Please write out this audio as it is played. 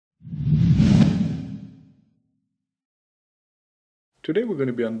Today we're going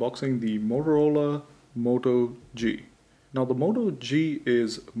to be unboxing the Motorola Moto G. Now the Moto G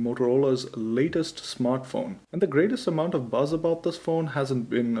is Motorola's latest smartphone, and the greatest amount of buzz about this phone hasn't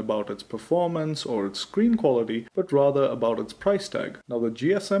been about its performance or its screen quality, but rather about its price tag. Now the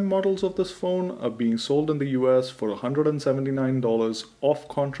GSM models of this phone are being sold in the US for $179 off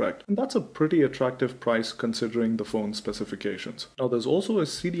contract, and that's a pretty attractive price considering the phone's specifications. Now there's also a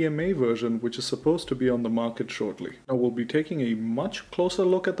CDMA version which is supposed to be on the market shortly. Now we'll be taking a much closer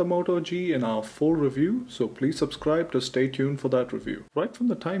look at the Moto G in our full review, so please subscribe to stay tuned for that review. Right from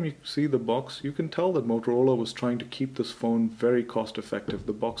the time you see the box, you can tell that Motorola was trying to keep this phone very cost effective.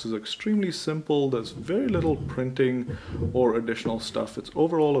 The box is extremely simple, there's very little printing or additional stuff. It's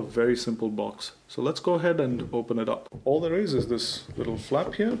overall a very simple box. So let's go ahead and open it up. All there is this little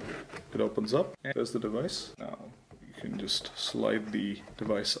flap here. It opens up and there's the device. Now you can just slide the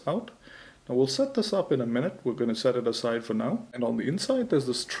device out. Now we'll set this up in a minute. We're going to set it aside for now. And on the inside there's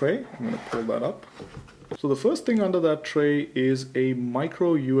this tray. I'm going to pull that up. So the first thing under that tray is a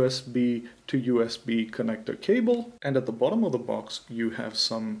micro USB to USB connector cable, and at the bottom of the box you have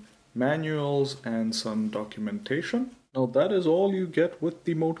some manuals and some documentation. Now that is all you get with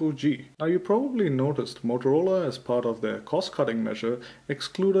the Moto G. Now you probably noticed Motorola, as part of their cost-cutting measure,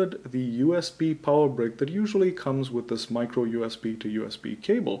 excluded the USB power brick that usually comes with this micro USB to USB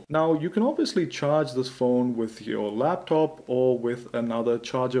cable. Now you can obviously charge this phone with your laptop or with another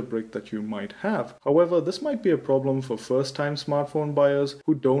charger brick that you might have. However, this might be a problem for first-time smartphone buyers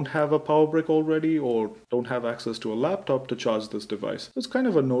who don't have a power brick already or don't have access to a laptop to charge this device. It's kind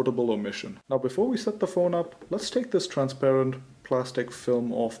of a notable omission. Now before we set the phone up, let's take this transparent plastic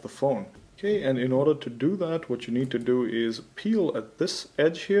film off the phone. Okay, and in order to do that, what you need to do is peel at this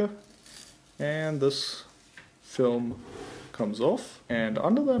edge here, and this film comes off. And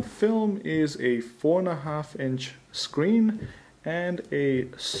under that film is a 4.5-inch screen and a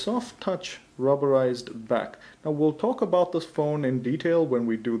soft touch rubberized back. Now we'll talk about this phone in detail when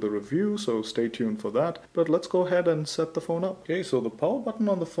we do the review, so stay tuned for that. But let's go ahead and set the phone up. Okay, so the power button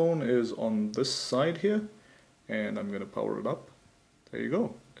on the phone is on this side here, and I'm going to power it up. There you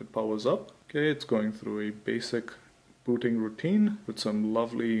go, it powers up. Okay, it's going through a basic booting routine with some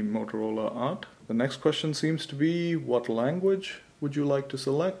lovely Motorola art. The next question seems to be, what language would you like to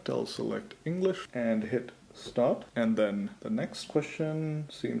select? I'll select English and hit start. And then the next question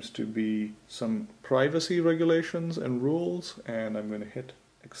seems to be some privacy regulations and rules, and I'm going to hit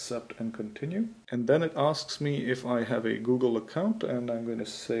accept and continue. And then it asks me if I have a Google account, and I'm going to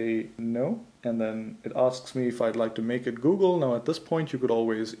say no. And then it asks me if I'd like to make it Google. Now at this point you could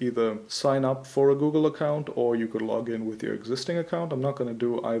always either sign up for a Google account or you could log in with your existing account. I'm not going to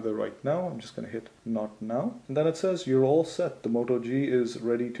do either right now. I'm just going to hit not now. And then it says you're all set. The Moto G is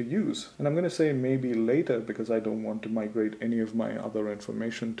ready to use. And I'm going to say maybe later because I don't want to migrate any of my other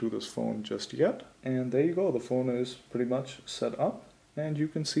information to this phone just yet. And there you go. The phone is pretty much set up. And you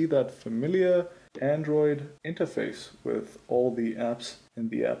can see that familiar Android interface with all the apps in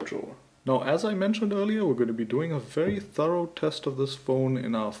the app drawer. Now, as I mentioned earlier, we're going to be doing a very thorough test of this phone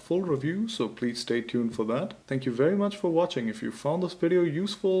in our full review, so please stay tuned for that. Thank you very much for watching. If you found this video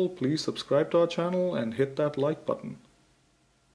useful, please subscribe to our channel and hit that like button.